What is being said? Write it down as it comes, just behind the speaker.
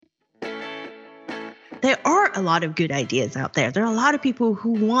there are a lot of good ideas out there. There are a lot of people who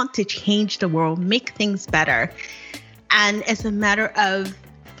want to change the world, make things better. And it's a matter of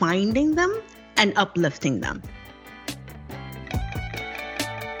finding them and uplifting them.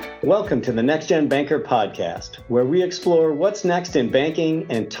 Welcome to the Next Gen Banker podcast, where we explore what's next in banking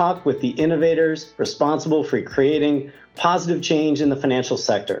and talk with the innovators responsible for creating positive change in the financial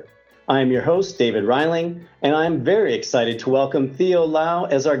sector. I am your host, David Reiling, and I'm very excited to welcome Theo Lau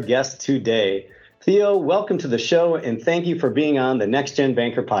as our guest today. Theo, welcome to the show, and thank you for being on the Next Gen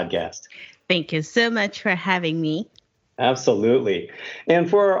Banker podcast. Thank you so much for having me. Absolutely. And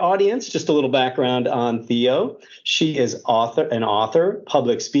for our audience, just a little background on Theo. She is an author,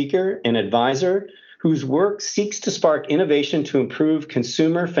 public speaker, and advisor whose work seeks to spark innovation to improve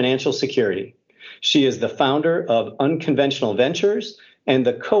consumer financial security. She is the founder of Unconventional Ventures and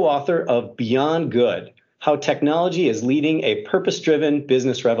the co-author of Beyond Good, How Technology is Leading a Purpose-Driven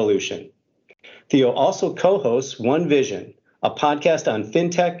Business Revolution. Theo also co-hosts One Vision, a podcast on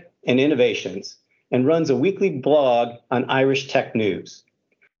fintech and innovations, and runs a weekly blog on Irish Tech News.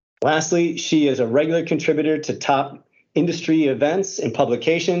 Lastly, she is a regular contributor to top industry events and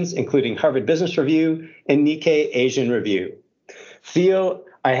publications, including Harvard Business Review and Nikkei Asian Review. Theo,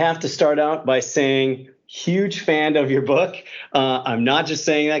 I have to start out by saying, huge fan of your book. I'm not just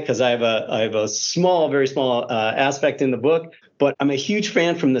saying that because I have a very small aspect in the book, but I'm a huge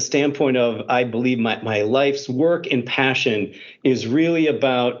fan from the standpoint of I believe my life's work and passion is really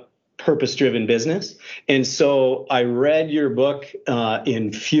about purpose-driven business. And so I read your book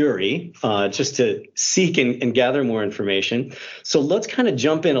in fury just to seek and gather more information. So let's kind of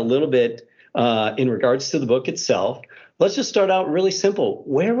jump in a little bit in regards to the book itself. Let's just start out really simple.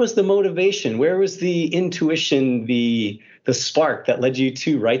 Where was the motivation? Where was the intuition, the spark that led you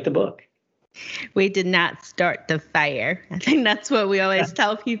to write the book? We did not start the fire. I think that's what we always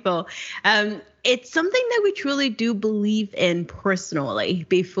tell people. It's something that we truly do believe in personally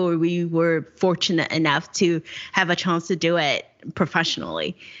before we were fortunate enough to have a chance to do it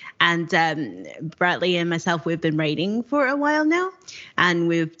professionally. And Bradley and myself, we've been writing for a while now, and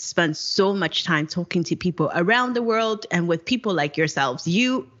we've spent so much time talking to people around the world and with people like yourselves.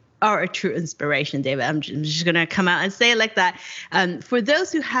 You are a true inspiration, David. I'm just going to come out and say it like that. For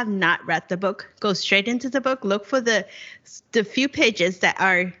those who have not read the book, go straight into the book. Look for the few pages that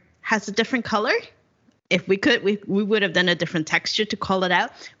has a different color. If we could, we would have done a different texture to call it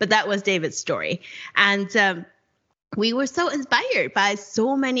out. But that was David's story. And we were so inspired by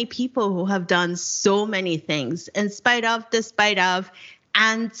so many people who have done so many things in spite of, despite of,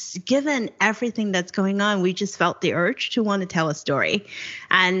 and given everything that's going on, we just felt the urge to want to tell a story.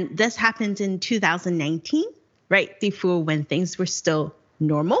 And this happened in 2019, right before when things were still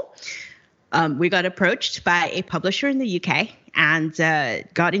normal. We got approached by a publisher in the UK and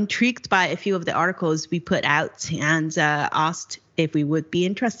got intrigued by a few of the articles we put out and asked if we would be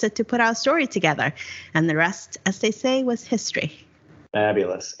interested to put our story together. And the rest, as they say, was history.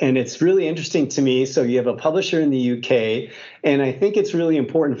 Fabulous. And it's really interesting to me. So you have a publisher in the UK, and I think it's really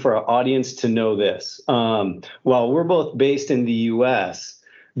important for our audience to know this. While we're both based in the US,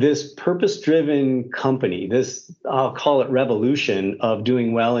 this purpose-driven company, this, I'll call it revolution of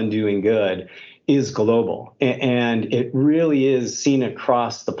doing well and doing good, is global. And it really is seen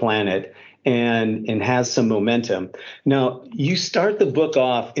across the planet and has some momentum. Now, you start the book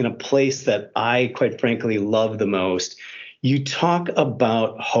off in a place that I, quite frankly, love the most. You talk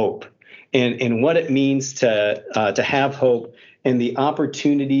about hope and what it means to have hope and the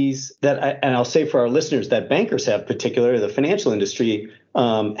opportunities that, and I'll say for our listeners, that bankers have, particularly the financial industry,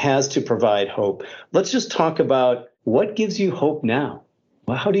 has to provide hope. Let's just talk about what gives you hope now.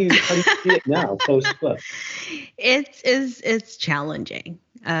 Well, how do you see it now, post-book? It's challenging.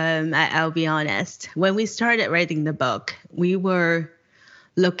 I'll be honest. When we started writing the book, we were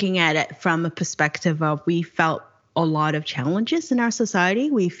looking at it from a perspective of we felt a lot of challenges in our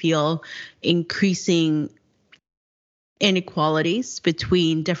society. We feel increasing inequalities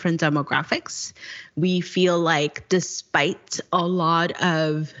between different demographics. We feel like despite a lot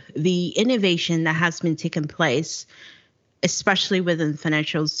of the innovation that has been taking place, especially within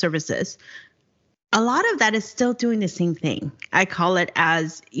financial services, a lot of that is still doing the same thing. I call it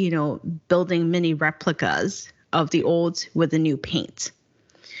as, building mini replicas of the old with the new paint.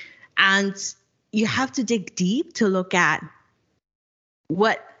 And you have to dig deep to look at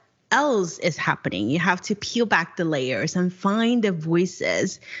what else is happening. You have to peel back the layers and find the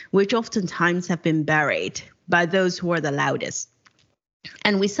voices which oftentimes have been buried by those who are the loudest.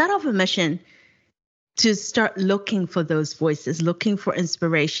 And we set off a mission to start looking for those voices, looking for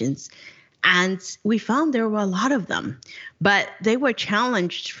inspirations. And we found there were a lot of them, but they were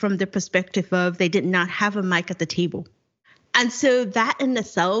challenged from the perspective of they did not have a mic at the table. And so that in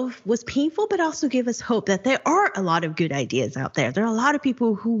itself was painful, but also gave us hope that there are a lot of good ideas out there. There are a lot of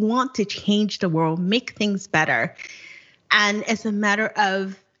people who want to change the world, make things better. And it's a matter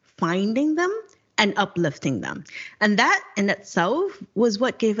of finding them and uplifting them. And that in itself was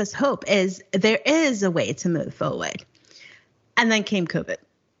what gave us hope, is there is a way to move forward. And then came COVID.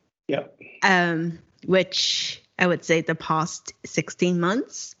 Yep. Which I would say the past 16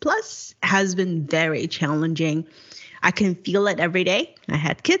 months plus has been very challenging. I can feel it every day. I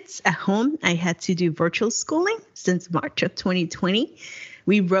had kids at home. I had to do virtual schooling since March of 2020.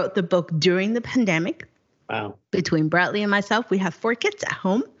 We wrote the book during the pandemic. Wow. Between Bradley and myself, we have 4 kids at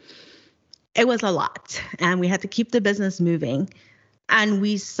home. It was a lot, and we had to keep the business moving. And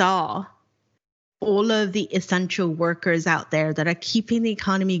we saw all of the essential workers out there that are keeping the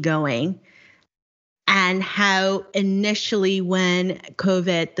economy going, and how initially when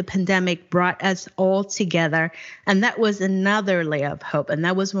COVID, the pandemic, brought us all together. And that was another layer of hope. And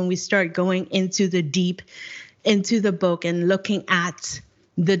that was when we started going into the deep, into the book and looking at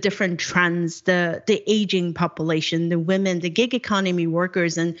the different trends, the aging population, the women, the gig economy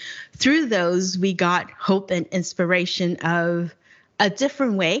workers. And through those, we got hope and inspiration of a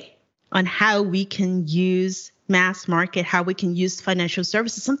different way on how we can use mass market, how we can use financial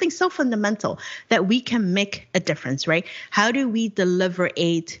services, something so fundamental that we can make a difference, right? How do we deliver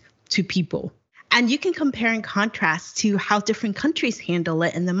aid to people? And you can compare and contrast to how different countries handle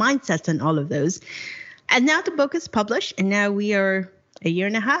it and the mindsets and all of those. And now the book is published, and now we are a year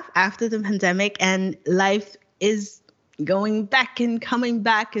and a half after the pandemic, and life is going back and coming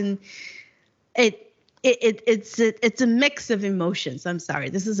back, and it's a mix of emotions. I'm sorry,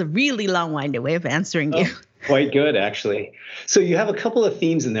 this is a really long-winded way of answering you. Quite good, actually. So you have a couple of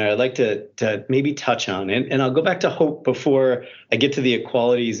themes in there I'd like to maybe touch on, and I'll go back to hope before I get to the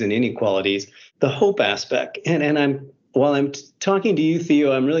equalities and inequalities. The hope aspect, and while I'm talking to you,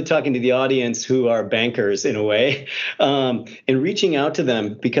 Theo, I'm really talking to the audience who are bankers in a way, and reaching out to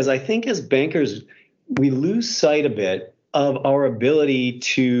them, because I think as bankers, we lose sight a bit of our ability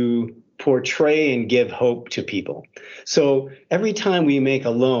to portray and give hope to people. So every time we make a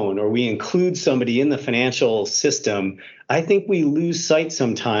loan or we include somebody in the financial system, I think we lose sight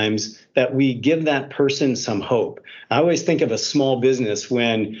sometimes that we give that person some hope. I always think of a small business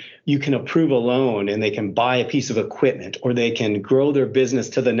when you can approve a loan and they can buy a piece of equipment or they can grow their business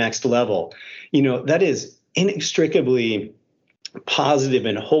to the next level. You know, that is inextricably positive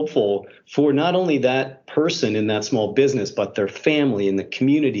and hopeful for not only that person in that small business, but their family and the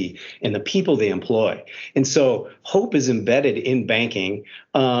community and the people they employ. And so hope is embedded in banking.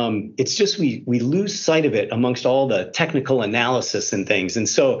 It's just we lose sight of it amongst all the technical analysis and things. And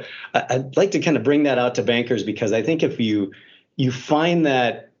so I'd like to kind of bring that out to bankers, because I think if you find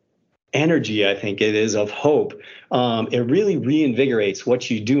that energy, I think it is, of hope, it really reinvigorates what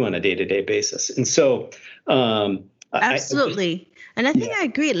you do on a day-to-day basis. And so absolutely. And I think I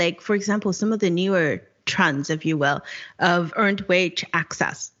agree. Like, for example, some of the newer trends, if you will, of earned wage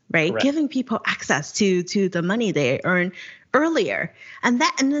access, right? Correct. Giving people access to the money they earn earlier. And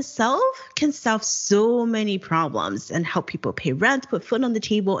that in itself can solve so many problems and help people pay rent, put food on the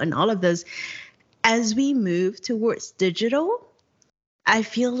table, and all of those. As we move towards digital, I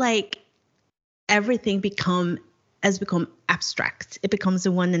feel like everything has become abstract. It becomes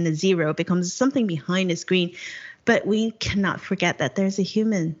a 1 and a 0. It becomes something behind a screen. But we cannot forget that there's a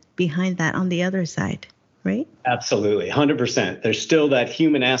human behind that on the other side, right? Absolutely, 100%. There's still that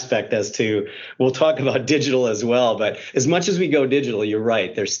human aspect we'll talk about digital as well, but as much as we go digital, you're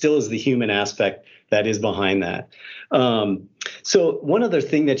right, there still is the human aspect that is behind that. So one other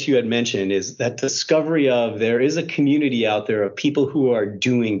thing that you had mentioned is that discovery of there is a community out there of people who are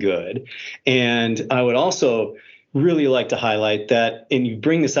doing good. And I would also really like to highlight that, and you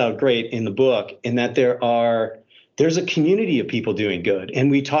bring this out great in the book, in that there's a community of people doing good,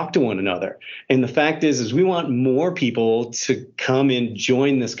 and we talk to one another. And the fact is we want more people to come and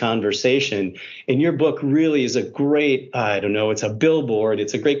join this conversation. And your book really is a great, it's a billboard.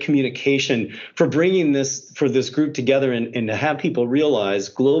 It's a great communication for bringing this group together and to have people realize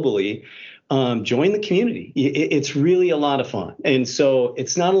globally, join the community. It's really a lot of fun. And so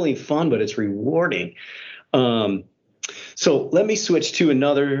it's not only fun, but it's rewarding. So let me switch to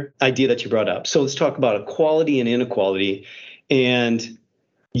another idea that you brought up. So let's talk about equality and inequality. And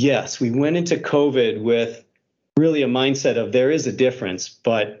yes, we went into COVID with really a mindset of there is a difference,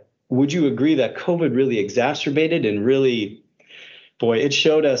 but would you agree that COVID really exacerbated and really, it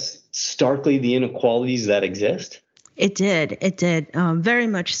showed us starkly the inequalities that exist? It did. Very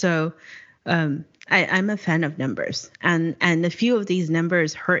much so. I'm a fan of numbers, and a few of these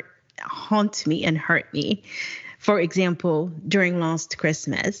numbers haunt me and hurt me. For example, during last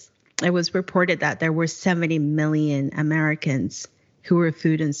Christmas, it was reported that there were 70 million Americans who were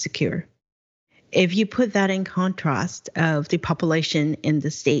food insecure. If you put that in contrast of the population in the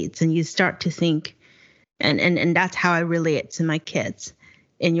States, and you start to think, and that's how I relate it to my kids.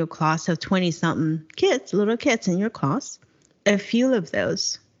 In your class of 20-something kids, little kids in your class, a few of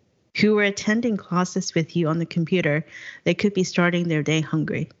those who were attending classes with you on the computer, they could be starting their day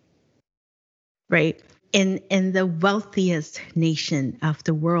hungry, right? In the wealthiest nation of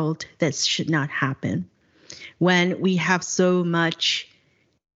the world, that should not happen. When we have so much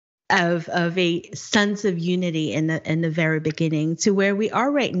of a sense of unity in the very beginning, to where we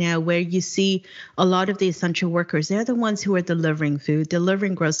are right now, where you see a lot of the essential workers, they're the ones who are delivering food,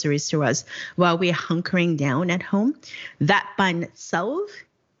 delivering groceries to us while we're hunkering down at home. That by itself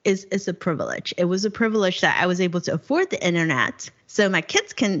is a privilege. It was a privilege that I was able to afford the internet so my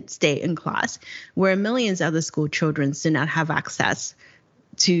kids can stay in class, where millions of other school children do not have access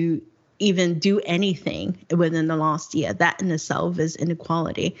to even do anything within the last year. That in itself is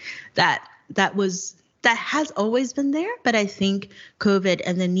inequality. That has always been there, but I think COVID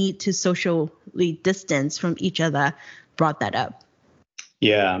and the need to socially distance from each other brought that up.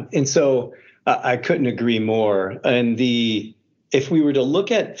 Yeah, and so I couldn't agree more. And if we were to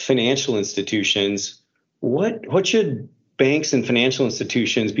look at financial institutions, what should banks and financial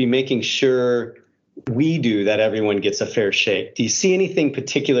institutions be making sure we do that everyone gets a fair shake? Do you see anything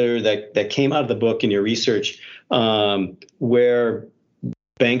particular that came out of the book in your research where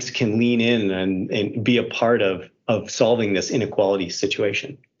banks can lean in and be a part of solving this inequality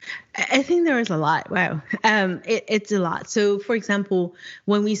situation? I think there is a lot. Wow. It's a lot. So, for example,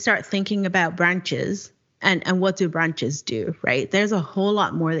 when we start thinking about branches, and what do branches do, right? There's a whole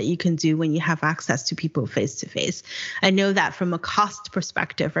lot more that you can do when you have access to people face to face. I know that from a cost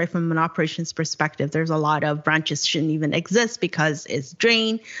perspective, right, from an operations perspective, there's a lot of branches shouldn't even exist because it's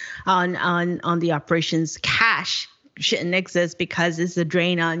drain on the operations. Cash shouldn't exist because it's a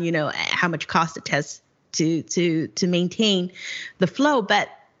drain on, how much cost it has to maintain the flow. But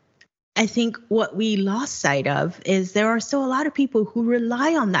I think what we lost sight of is there are still a lot of people who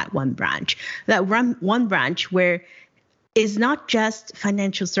rely on that one branch where it's not just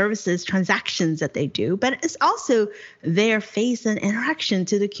financial services transactions that they do, but it's also their face and interaction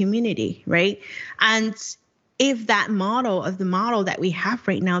to the community, right? And if that model that we have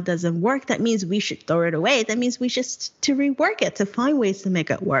right now doesn't work, that means we should throw it away. That means we just to rework it, to find ways to make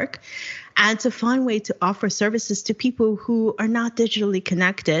it work, and to find ways to offer services to people who are not digitally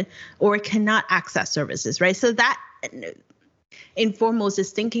connected or cannot access services, right? So that, in foremost,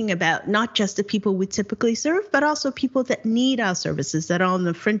 is thinking about not just the people we typically serve, but also people that need our services, that are on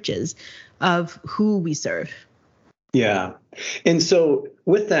the fringes of who we serve. Yeah. And so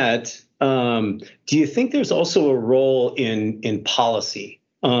with that, do you think there's also a role in policy?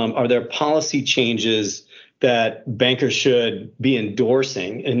 Are there policy changes that bankers should be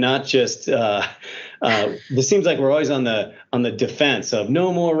endorsing, and not just? This seems like we're always on the defense of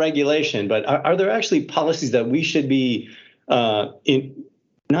no more regulation, but are there actually policies that we should be not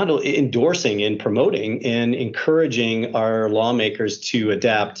endorsing and promoting and encouraging our lawmakers to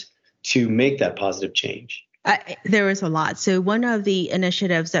adapt to make that positive change? There is a lot. So one of the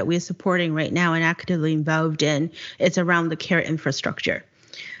initiatives that we're supporting right now and actively involved in is around the care infrastructure.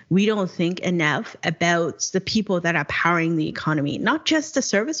 We don't think enough about the people that are powering the economy, not just the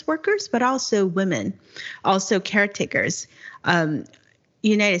service workers, but also women, also caretakers.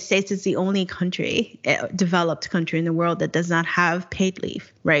 United States is the only developed country in the world that does not have paid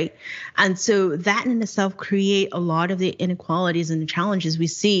leave, right? And so that in itself create a lot of the inequalities and the challenges we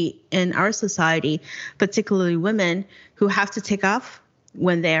see in our society, particularly women who have to take off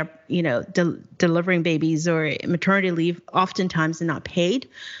when they're, delivering babies, or maternity leave oftentimes are not paid.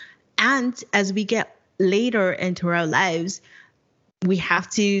 And as we get later into our lives, we have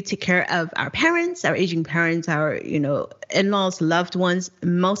to take care of our parents, our aging parents, our, in-laws, loved ones.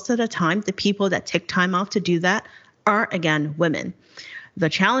 Most of the time, the people that take time off to do that are, again, women. The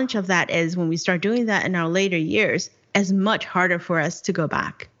challenge of that is when we start doing that in our later years, it's much harder for us to go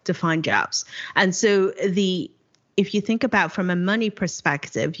back to find jobs. And so if you think about from a money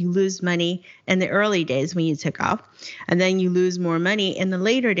perspective, you lose money in the early days when you take off, and then you lose more money in the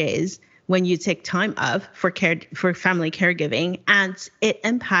later days when you take time off for family caregiving, and it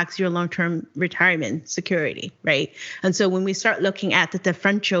impacts your long-term retirement security, right? And so when we start looking at the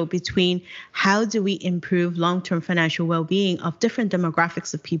differential between how do we improve long-term financial well-being of different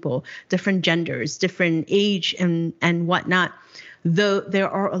demographics of people, different genders, different age and whatnot, though there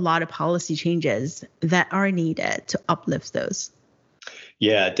are a lot of policy changes that are needed to uplift those.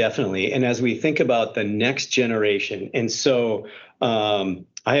 Yeah, definitely. And as we think about the next generation, and so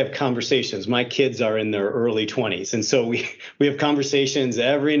I have conversations. My kids are in their early 20s, and so we have conversations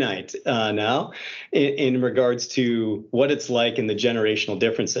every night now in regards to what it's like and the generational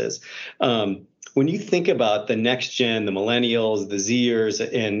differences. When you think about the next gen, the millennials, the Zers,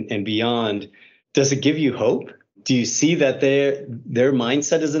 and beyond, does it give you hope? Do you see that their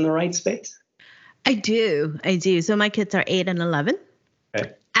mindset is in the right space? I do. So my kids are 8 and 11.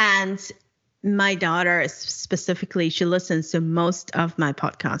 Okay. And my daughter specifically, she listens to most of my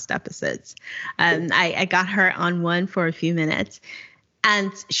podcast episodes. I got her on one for a few minutes,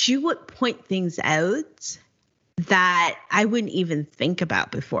 and she would point things out that I wouldn't even think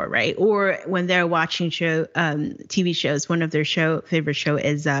about before, right? Or when they're watching TV shows, one of their favorite show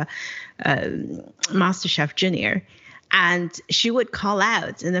is MasterChef Junior. And she would call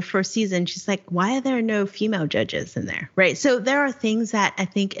out in the first season, she's like, why are there no female judges in there? Right. So there are things that I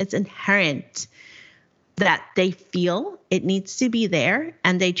think it's inherent that they feel it needs to be there,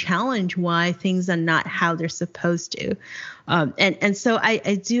 and they challenge why things are not how they're supposed to. And so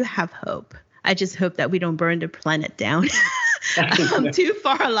I do have hope. I just hope that we don't burn the planet down too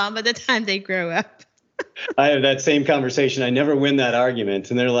far along by the time they grow up. I have that same conversation. I never win that argument.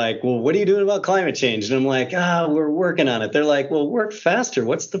 And they're like, well, what are you doing about climate change? And I'm like, we're working on it. They're like, well, work faster.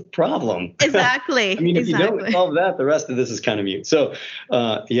 What's the problem? Exactly. I mean, if you don't solve that, the rest of this is kind of mute. So,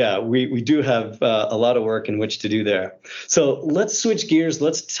 we do have a lot of work in which to do there. So let's switch gears.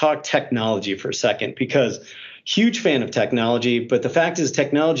 Let's talk technology for a second, because huge fan of technology. But the fact is,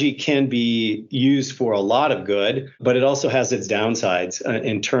 technology can be used for a lot of good, but it also has its downsides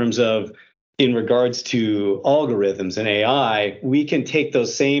in terms of, in regards to algorithms and AI, we can take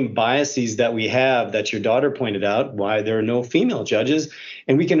those same biases that we have that your daughter pointed out, why there are no female judges,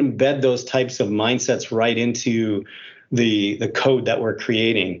 and we can embed those types of mindsets right into the code that we're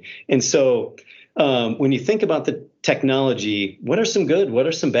creating. And so when you think about the technology, what are some good, what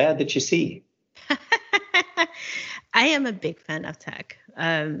are some bad that you see? I am a big fan of tech.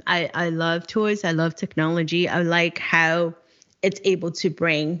 I love toys. I love technology. I like how it's able to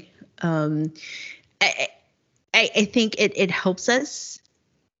bring I think it helps us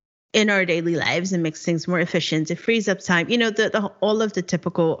in our daily lives and makes things more efficient. It frees up time, all of the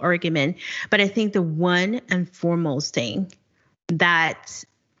typical argument. But I think the one and foremost thing that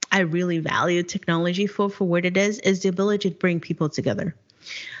I really value technology for what it is the ability to bring people together.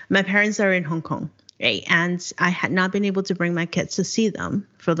 My parents are in Hong Kong. Right. And I had not been able to bring my kids to see them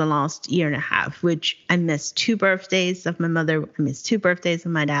for the last year and a half, which I missed 2 birthdays of my mother. I missed 2 birthdays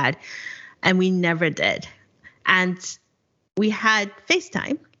of my dad, and we never did. And we had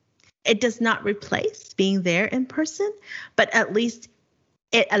FaceTime. It does not replace being there in person, but at least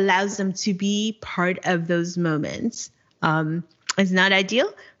it allows them to be part of those moments. It's not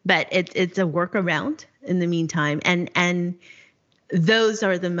ideal, but it's a workaround in the meantime. And those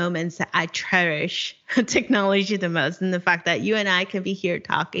are the moments that I cherish technology the most, and the fact that you and I can be here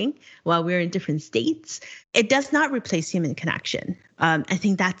talking while we're in different states. It does not replace human connection. I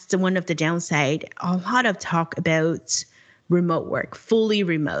think that's one of the downside. A lot of talk about remote work, fully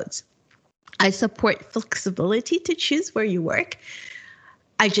remote. I support flexibility to choose where you work.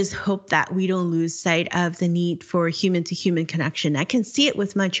 I just hope that we don't lose sight of the need for human-to-human connection. I can see it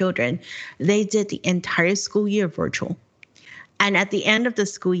with my children. They did the entire school year virtual. And at the end of the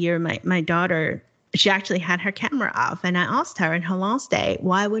school year, my daughter, she actually had her camera off. And I asked her on her last day,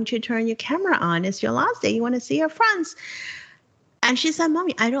 why wouldn't you turn your camera on? It's your last day. You want to see your friends. And she said,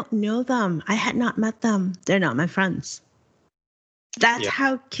 Mommy, I don't know them. I had not met them. They're not my friends. That's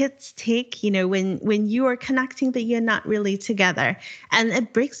how kids take, when you are connecting, but you're not really together. And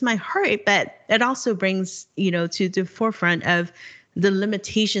it breaks my heart, but it also brings, to the forefront of the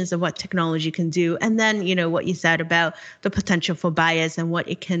limitations of what technology can do. And then, what you said about the potential for bias and what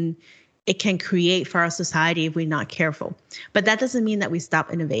it can create for our society if we're not careful. But that doesn't mean that we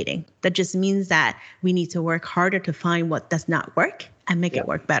stop innovating. That just means that we need to work harder to find what does not work and make it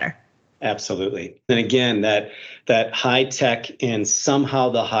work better. Absolutely. And again, that high tech and somehow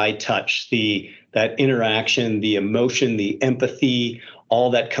the high touch, that interaction, the emotion, the empathy,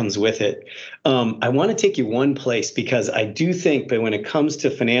 all that comes with it. I want to take you one place, because I do think that when it comes to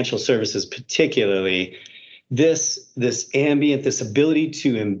financial services, particularly, this ability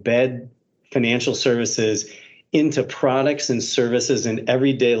to embed financial services into products and services in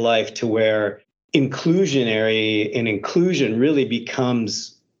everyday life, to where inclusion really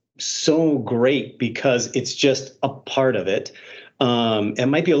becomes so great because it's just a part of it. It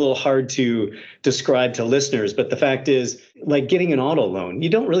might be a little hard to describe to listeners, but the fact is, like getting an auto loan, you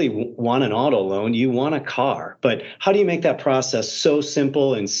don't really want an auto loan, you want a car. But how do you make that process so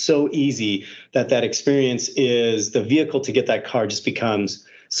simple and so easy that that experience is the vehicle to get that car just becomes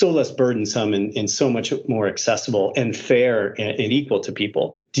so less burdensome and so much more accessible and fair and equal to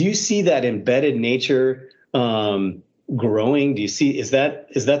people? Do you see that embedded nature growing? Do you see, is that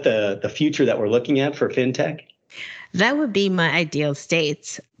the future that we're looking at for fintech? That would be my ideal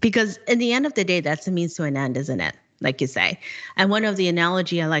state, because in the end of the day, that's a means to an end, isn't it? Like you say. And one of the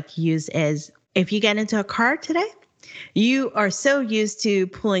analogy I like to use is, if you get into a car today, you are so used to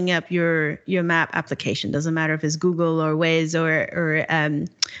pulling up your map application. Doesn't matter if it's Google or Waze or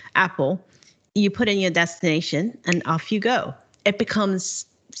Apple. You put in your destination and off you go. It becomes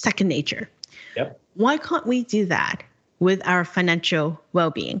second nature. Yep. Why can't we do that with our financial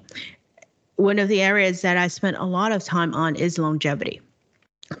well-being? One of the areas that I spent a lot of time on is longevity.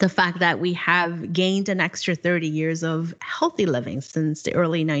 The fact that we have gained an extra 30 years of healthy living since the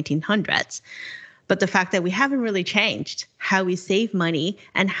early 1900s. But the fact that we haven't really changed how we save money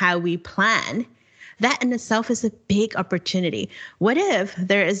and how we plan, that in itself is a big opportunity. What if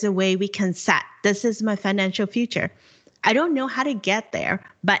there is a way we can set, this is my financial future. I don't know how to get there,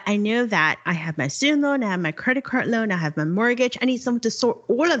 but I know that I have my student loan, I have my credit card loan, I have my mortgage. I need someone to sort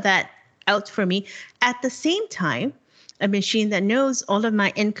all of that out for me. At the same time, a machine that knows all of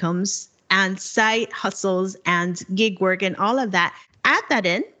my incomes and side hustles and gig work and all of that, add that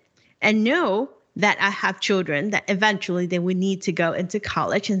in and know that I have children that eventually they would need to go into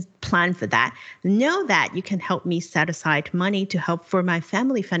college and plan for that. Know that you can help me set aside money to help for my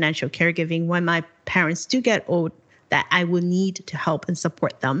family financial caregiving when my parents do get old, that I will need to help and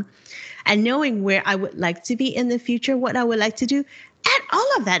support them. And knowing where I would like to be in the future, what I would like to do, add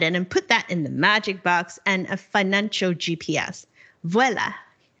all of that in and put that in the magic box and a financial GPS. Voila.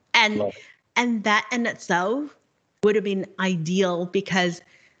 And that in itself would have been ideal, because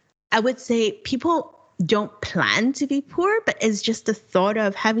I would say people don't plan to be poor, but it's just the thought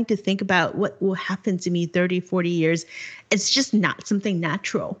of having to think about what will happen to me 30, 40 years. It's just not something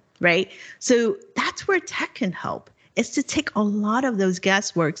natural, right? So that's where tech can help. Is to take a lot of those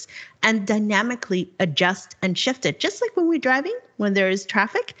guessworks and dynamically adjust and shift it. Just like when we're driving, when there is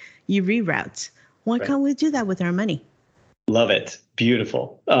traffic, you reroute. Why can't we do that with our money? Love it.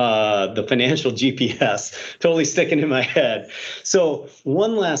 Beautiful. The financial GPS, totally sticking in my head. So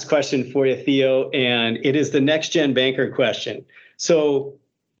one last question for you, Theo, and it is the next gen banker question. So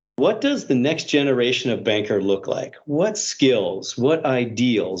what does the next generation of banker look like? What skills, what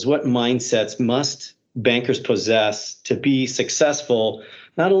ideals, what mindsets must bankers possess to be successful,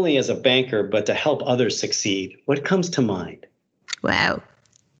 not only as a banker, but to help others succeed? What comes to mind? Wow.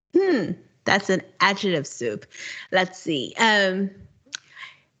 That's an adjective soup. Let's see.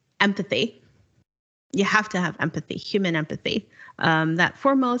 Empathy. You have to have empathy, human empathy. That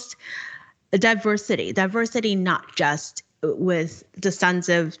foremost, diversity, not just with the sense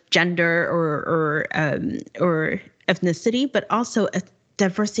of gender or ethnicity, but also a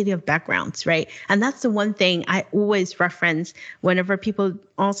diversity of backgrounds, right? And that's the one thing I always reference whenever people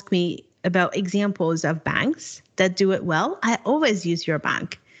ask me about examples of banks that do it well. I always use your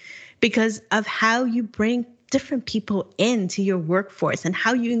bank because of how you bring different people into your workforce and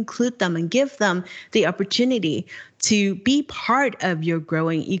how you include them and give them the opportunity to be part of your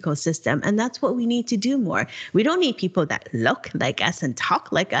growing ecosystem. And that's what we need to do more. We don't need people that look like us and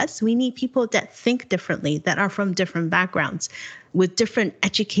talk like us. We need people that think differently, that are from different backgrounds, with different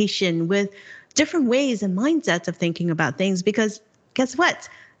education, with different ways and mindsets of thinking about things. Because guess what?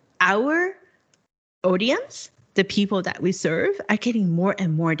 Our audience, the people that we serve, are getting more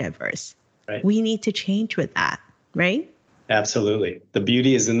and more diverse. Right. We need to change with that, right? Absolutely. The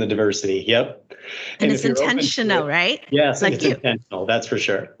beauty is in the diversity. Yep. And it's intentional, right? Yes, like it's intentional. That's for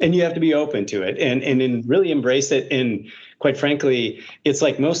sure. And you have to be open to it and really embrace it. And quite frankly, it's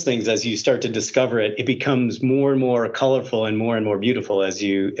like most things, as you start to discover it, it becomes more and more colorful and more beautiful as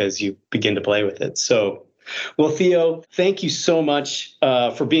you begin to play with it. So, well, Theo, thank you so much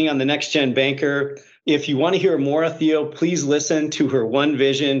for being on the Next Gen Banker. If you want to hear more of Theo, please listen to her One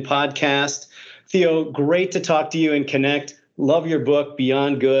Vision podcast. Theo, great to talk to you and connect. Love your book,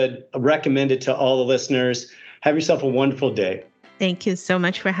 Beyond Good. I recommend it to all the listeners. Have yourself a wonderful day. Thank you so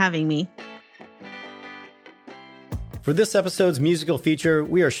much for having me. For this episode's musical feature,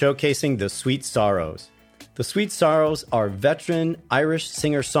 we are showcasing the Sweet Sorrows. The Sweet Sorrows are veteran Irish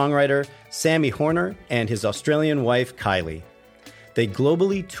singer-songwriter Sammy Horner and his Australian wife, Kylie. They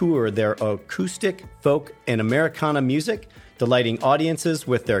globally tour their acoustic, folk, and Americana music, delighting audiences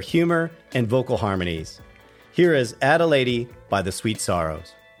with their humor and vocal harmonies. Here is Adalady by the Sweet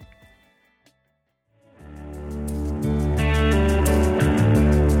Sorrows.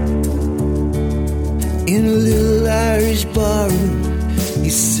 In a little Irish barroom, he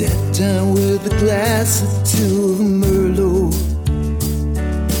sat down with a glass or two of Merlot.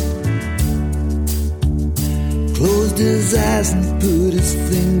 Closed his eyes and put his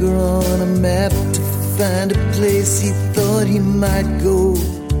finger on a map to find a place he thought he might go.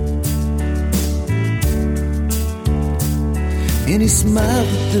 And he smiled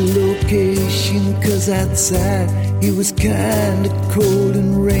at the location, 'cause outside it was kinda cold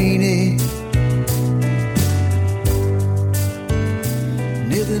and rainy.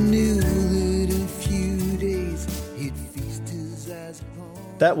 Never knew that in a few days he'd feast his eyes upon.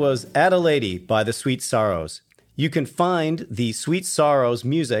 That was Adalady by the Sweet Sorrows. You can find the Sweet Sorrows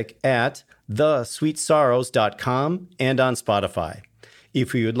music at thesweetsorrows.com and on Spotify.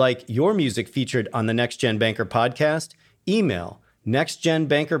 If you would like your music featured on the Next Gen Banker podcast, email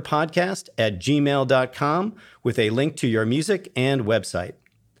nextgenbankerpodcast@gmail.com with a link to your music and website.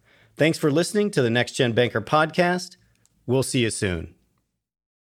 Thanks for listening to the Next Gen Banker podcast. We'll see you soon.